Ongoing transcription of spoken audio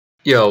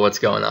Yo, what's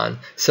going on?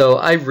 So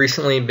I've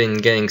recently been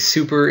getting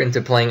super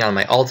into playing on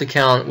my alt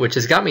account, which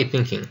has got me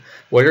thinking,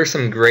 what are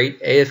some great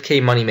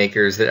AFK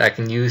moneymakers that I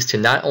can use to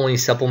not only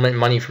supplement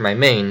money for my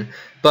main,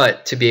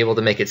 but to be able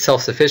to make it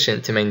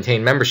self-sufficient to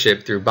maintain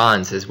membership through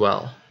bonds as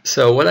well.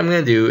 So what I'm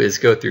going to do is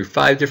go through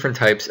 5 different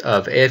types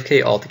of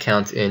AFK alt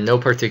accounts in no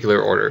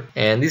particular order,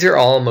 and these are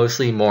all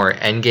mostly more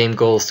endgame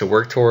goals to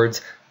work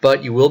towards,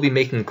 but you will be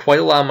making quite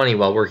a lot of money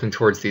while working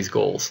towards these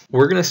goals.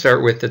 We're going to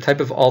start with the type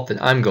of alt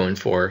that I'm going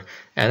for,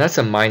 and that's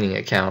a mining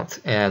account,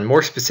 and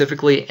more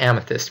specifically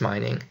amethyst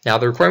mining. Now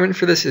the requirement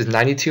for this is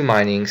 92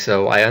 mining,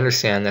 so I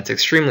understand that's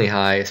extremely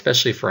high,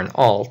 especially for an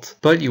alt,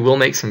 but you will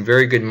make some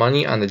very good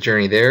money on the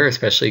journey there,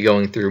 especially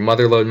going through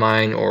motherlode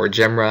mine or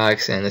gem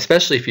rocks, and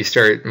especially if you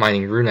start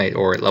mining runite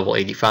ore at level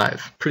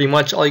 85. Pretty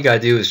much all you gotta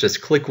do is just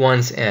click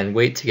once and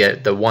wait to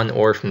get the 1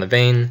 ore from the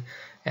vein,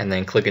 and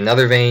then click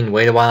another vein,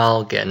 wait a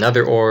while, get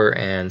another ore,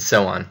 and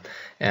so on.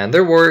 And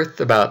they're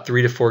worth about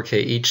 3 to 4k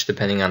each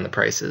depending on the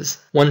prices.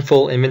 One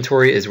full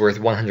inventory is worth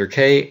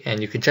 100k, and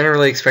you could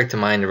generally expect to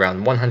mine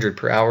around 100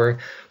 per hour,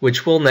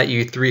 which will net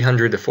you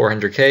 300 to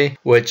 400k,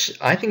 which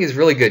I think is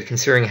really good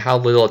considering how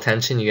little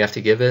attention you have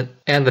to give it.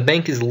 And the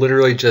bank is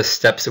literally just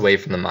steps away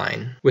from the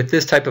mine. With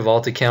this type of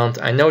alt account,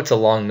 I know it's a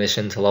long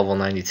mission to level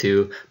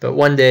 92, but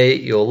one day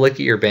you'll look at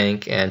your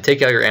bank and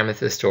take out your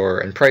amethyst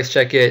ore and price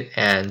check it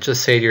and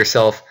just say to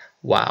yourself,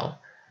 wow,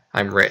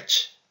 I'm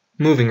rich.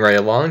 Moving right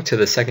along to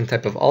the second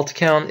type of alt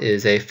account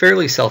is a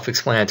fairly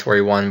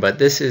self-explanatory one, but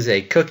this is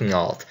a cooking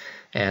alt,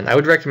 and I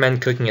would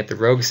recommend cooking at the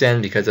Rogue's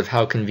Den because of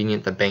how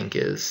convenient the bank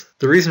is.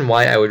 The reason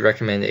why I would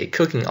recommend a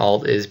cooking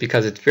alt is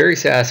because it's very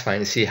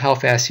satisfying to see how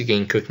fast you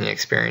gain cooking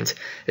experience.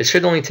 It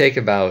should only take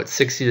about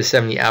 60 to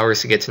 70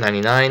 hours to get to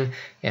 99,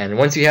 and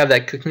once you have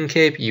that cooking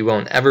cape, you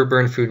won't ever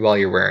burn food while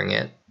you're wearing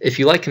it. If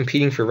you like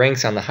competing for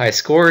ranks on the high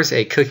scores,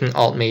 a cooking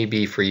alt may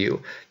be for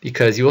you,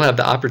 because you will have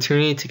the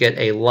opportunity to get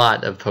a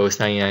lot of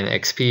post 99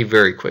 XP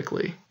very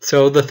quickly.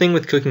 So the thing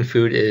with cooking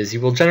food is you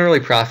will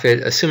generally profit,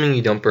 assuming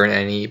you don't burn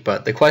any,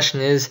 but the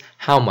question is,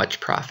 how much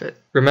profit?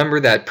 Remember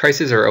that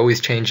prices are always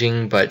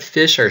changing, but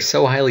fish are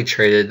so highly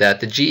traded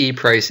that the GE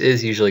price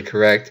is usually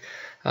correct.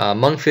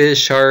 Monkfish,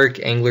 shark,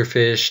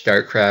 anglerfish,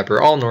 dark crab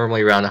are all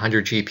normally around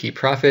 100 GP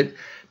profit,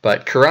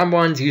 but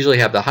karambwans usually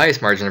have the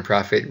highest margin of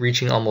profit,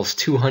 reaching almost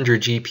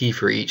 200 GP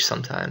for each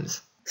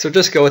sometimes. So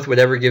just go with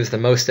whatever gives the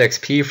most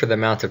XP for the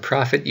amount of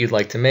profit you'd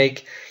like to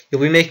make. You'll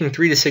be making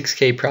 3 to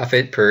 6k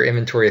profit per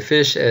inventory of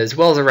fish, as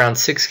well as around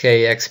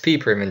 6k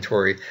XP per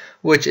inventory,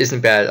 which isn't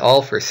bad at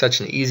all for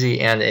such an easy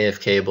and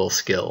AFKable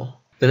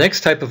skill. The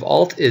next type of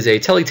alt is a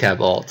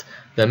teletab alt.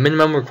 The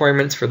minimum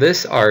requirements for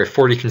this are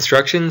 40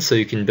 construction so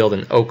you can build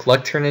an oak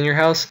lecturn in your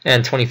house,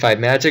 and 25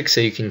 magic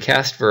so you can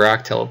cast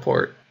varrock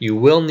teleport. You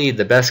will need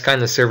the best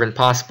kind of servant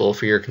possible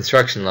for your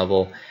construction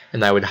level,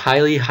 and I would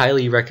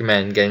highly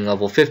recommend getting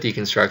level 50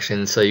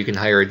 construction so you can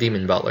hire a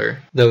demon butler.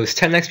 Those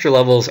 10 extra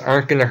levels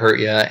aren't going to hurt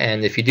you,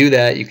 and if you do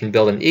that, you can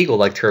build an eagle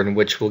lecturn,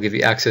 which will give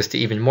you access to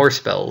even more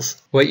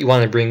spells. What you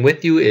want to bring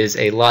with you is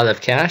a lot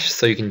of cash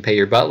so you can pay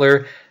your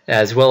butler,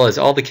 as well as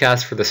all the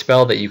casts for the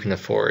spell that you can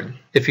afford.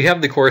 If you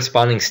have the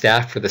corresponding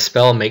staff for the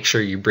spell, make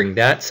sure you bring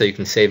that so you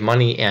can save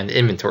money and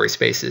inventory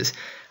spaces.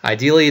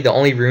 Ideally, the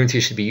only runes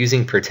you should be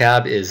using per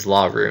tab is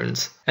law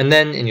runes. And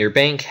then in your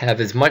bank,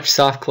 have as much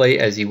soft clay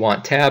as you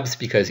want tabs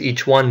because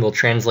each one will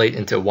translate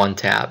into 1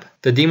 tab.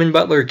 The demon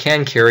butler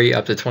can carry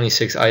up to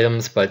 26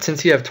 items, but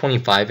since you have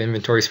 25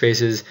 inventory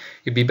spaces,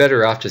 you'd be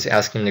better off just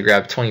asking to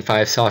grab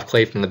 25 soft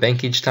clay from the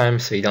bank each time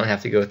so you don't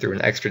have to go through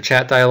an extra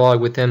chat dialogue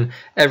with him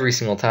every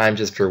single time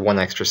just for 1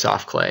 extra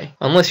soft clay.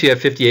 Unless you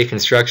have 58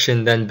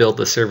 construction, then build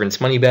the servant's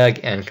money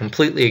bag and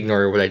completely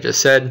ignore what I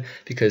just said,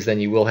 because then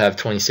you will have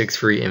 26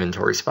 free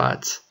inventory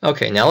spots.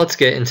 Okay, now let's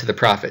get into the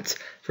profits.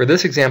 For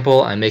this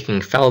example, I'm making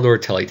Falador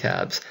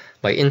teletabs.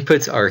 My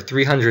inputs are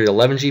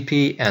 311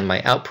 GP and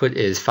my output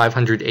is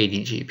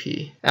 580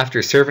 GP.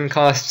 After servant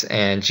costs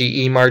and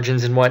GE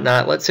margins and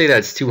whatnot, let's say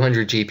that's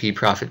 200 GP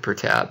profit per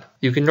tab.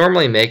 You can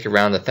normally make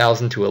around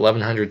 1,000 to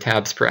 1,100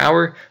 tabs per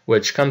hour,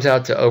 which comes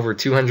out to over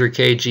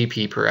 200k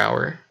GP per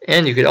hour.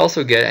 And you could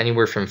also get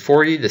anywhere from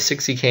 40 to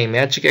 60k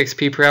magic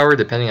XP per hour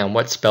depending on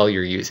what spell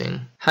you're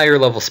using. Higher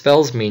level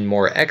spells mean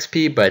more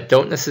XP but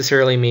don't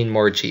necessarily mean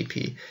more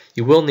GP.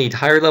 You will need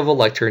higher level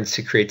lecturns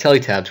to create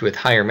teletabs with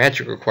higher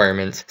magic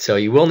requirements, so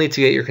you will need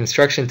to get your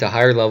construction to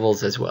higher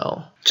levels as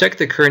well. Check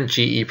the current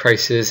GE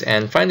prices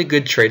and find a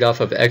good trade-off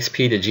of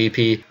XP to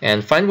GP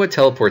and find what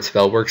teleport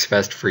spell works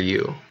best for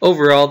you.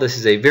 Overall, this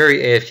is a very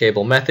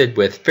AFKable method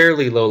with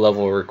fairly low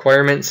level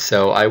requirements,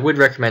 so I would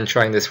recommend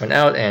trying this one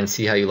out and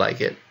see how you like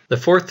it. The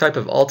fourth type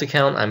of alt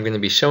account I'm going to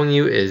be showing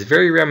you is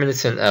very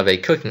reminiscent of a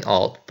cooking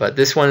alt, but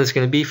this one is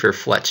going to be for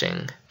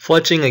fletching.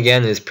 Fletching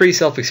again is pretty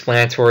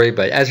self-explanatory,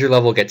 but as your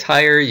level gets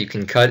higher, you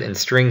can cut and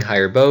string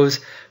higher bows,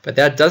 but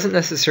that doesn't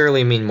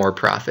necessarily mean more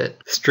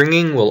profit.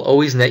 Stringing will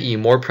always net you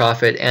more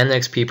profit and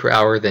XP per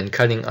hour than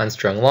cutting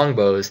unstrung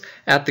longbows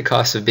at the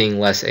cost of being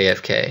less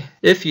AFK.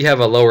 If you have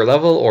a lower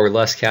level or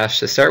less cash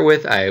to start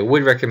with, I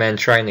would recommend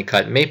trying to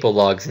cut maple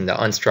logs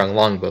into unstrung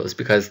longbows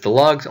because the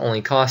logs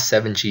only cost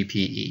 7 GP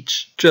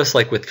each. Just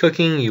like with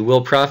cooking, you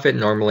will profit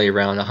normally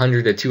around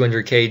 100 to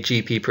 200k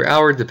GP per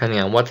hour depending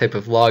on what type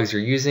of logs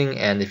you're using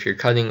and if you're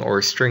cutting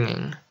or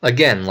stringing.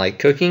 Again, like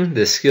cooking,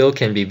 this skill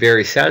can be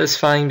very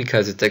satisfying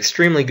because it's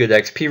extremely good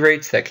XP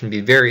rates that can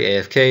be very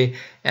AFK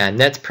and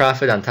nets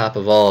profit on top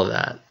of all of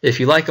that. If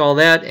you like all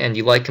that and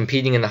you like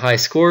competing in the high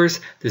scores,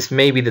 this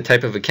may be the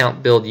type of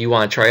account build you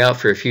want to try out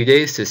for a few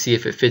days to see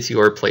if it fits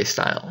your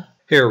playstyle.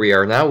 Here we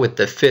are now with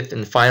the fifth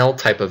and final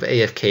type of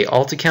AFK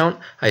alt account.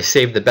 I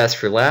saved the best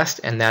for last,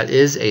 and that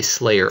is a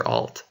Slayer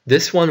alt.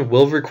 This one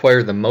will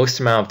require the most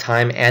amount of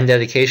time and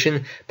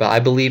dedication, but I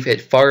believe it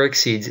far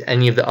exceeds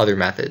any of the other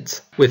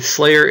methods. With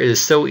Slayer, it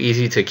is so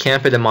easy to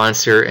camp at a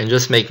monster and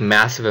just make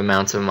massive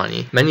amounts of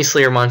money. Many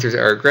Slayer monsters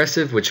are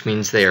aggressive, which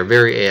means they are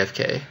very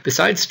AFK.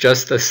 Besides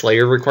just the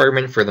Slayer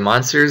requirement for the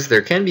monsters,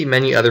 there can be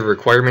many other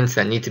requirements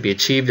that need to be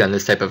achieved on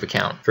this type of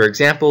account. For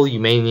example, you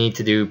may need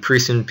to do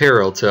Priest in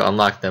Peril to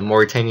unlock the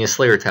Mauritania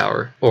Slayer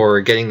Tower,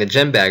 or getting the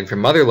gem bag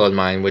from Motherlode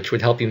Mine, which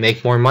would help you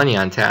make more money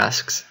on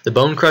tasks. The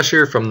Bone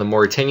Crusher from the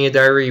Mauritania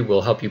Diary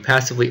will help you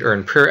passively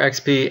earn prayer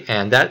XP,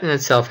 and that in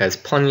itself has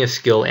plenty of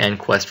skill and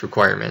quest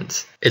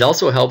requirements. It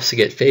also helps to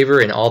get favor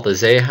in all the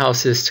zeah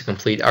houses to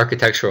complete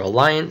Architectural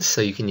Alliance,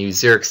 so you can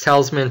use Xeric's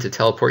Talisman to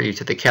teleport you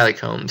to the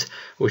catacombs,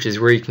 which is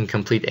where you can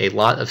complete a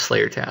lot of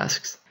Slayer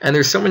tasks. And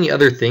there's so many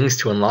other things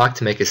to unlock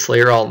to make a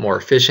Slayer alt more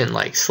efficient,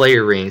 like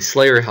Slayer Ring,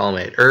 Slayer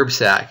Helmet, Herb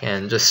Sack,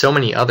 and just so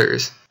many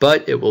others.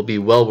 But it will be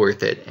well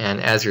worth it,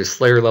 and as your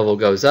Slayer level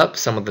goes up,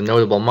 some of the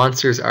notable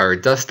monsters are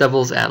Dust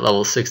Devils at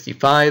level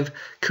 65,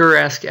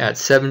 Kurask at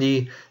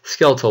 70,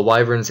 Skeletal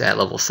Wyverns at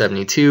level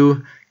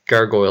 72,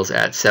 Gargoyles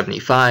at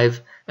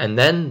 75, and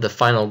then the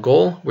final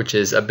goal, which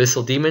is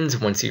Abyssal Demons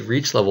once you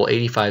reach level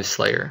 85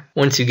 Slayer.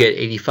 Once you get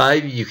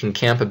 85, you can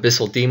camp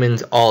Abyssal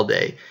Demons all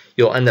day.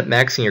 You'll end up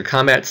maxing your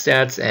combat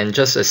stats, and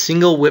just a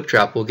single whip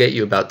drop will get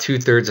you about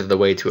 2/3 of the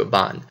way to a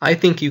bond. I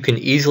think you can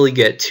easily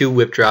get 2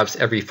 whip drops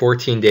every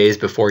 14 days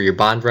before your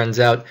bond runs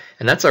out,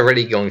 and that's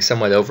already going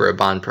somewhat over a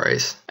bond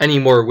price. Any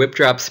more whip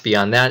drops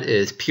beyond that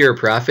is pure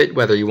profit,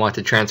 whether you want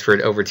to transfer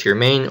it over to your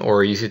main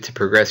or use it to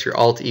progress your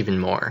alt even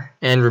more.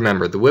 And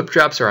remember, the whip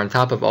drops are on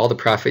top of all the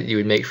profit you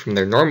would make from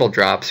their normal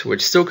drops,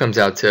 which still comes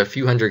out to a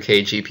few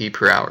 100k GP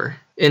per hour.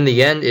 In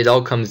the end, it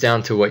all comes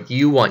down to what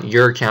you want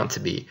your account to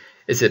be.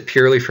 Is it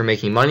purely for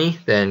making money?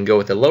 Then go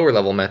with the lower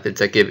level methods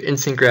that give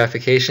instant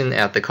gratification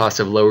at the cost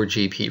of lower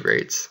GP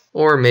rates.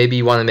 Or maybe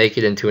you want to make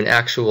it into an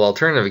actual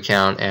alternative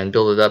account and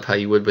build it up how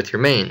you would with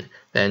your main.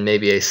 Then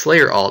maybe a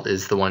Slayer alt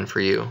is the one for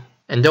you.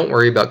 And don't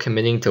worry about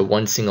committing to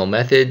one single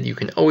method. You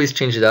can always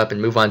change it up and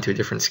move on to a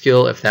different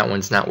skill if that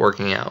one's not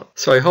working out.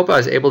 So I hope I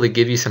was able to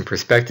give you some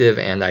perspective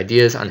and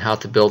ideas on how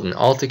to build an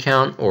alt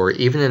account, or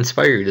even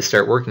inspire you to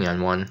start working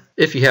on one.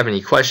 If you have any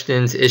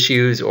questions,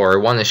 issues, or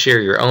want to share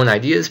your own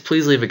ideas,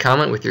 please leave a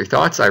comment with your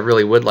thoughts. I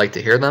really would like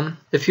to hear them.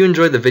 If you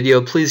enjoyed the video,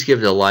 please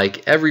give it a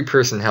like. Every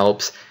person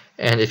helps.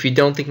 And if you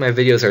don't think my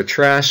videos are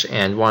trash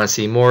and want to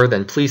see more,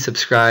 then please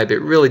subscribe.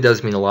 It really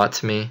does mean a lot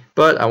to me.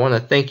 But I want to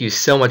thank you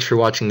so much for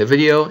watching the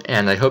video,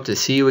 and I hope to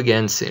see you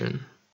again soon.